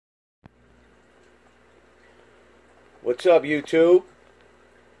What's up, YouTube?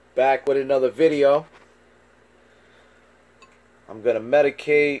 Back with another video. I'm gonna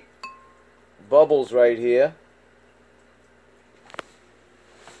medicate Bubbles right here.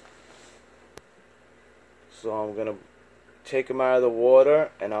 So I'm gonna take him out of the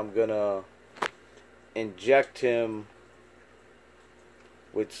water and I'm gonna inject him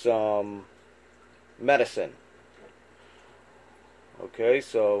with some medicine. Okay,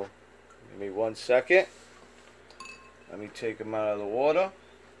 so give me 1 second. Let me take him out of the water.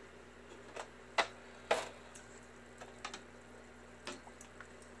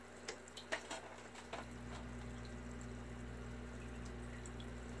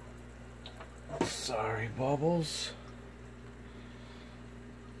 Sorry, Bubbles.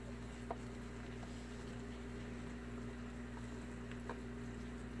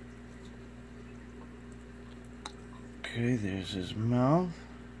 Okay, there's his mouth.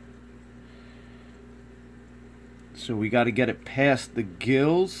 So we got to get it past the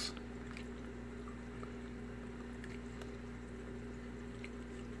gills.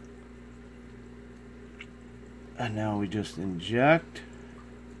 And now we just inject.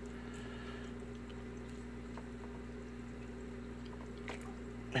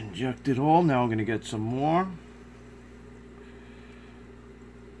 Inject it all. Now I'm going to get some more.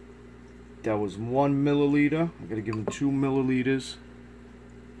 That was 1 milliliter. I'm going to give him 2 milliliters.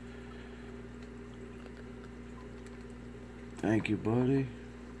 Thank you, buddy.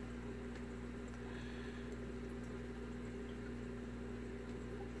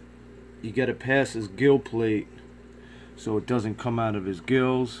 You get it past his gill plate so it doesn't come out of his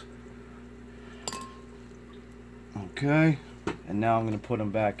gills. Okay, and now I'm going to put him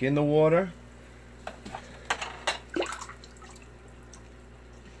back in the water.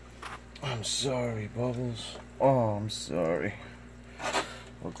 I'm sorry, Bubbles. Oh, I'm sorry.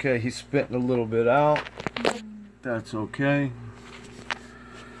 Okay, he's spitting a little bit out. That's okay.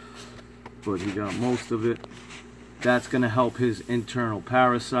 But he got most of it. That's going to help his internal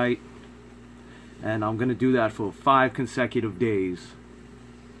parasite. And I'm going to do that for 5 consecutive days.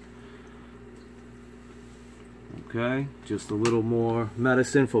 Okay, just a little more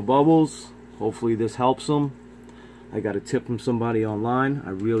medicine for Bubbles. Hopefully this helps him. I got a tip from somebody online. I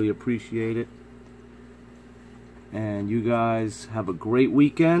really appreciate it. And you guys have a great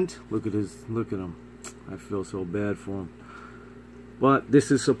weekend. Look at him. I feel so bad for him. But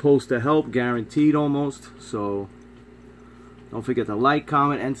this is supposed to help, guaranteed almost. So don't forget to like,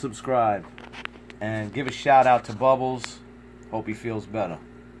 comment, and subscribe. And give a shout out to Bubbles. Hope he feels better.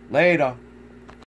 Later.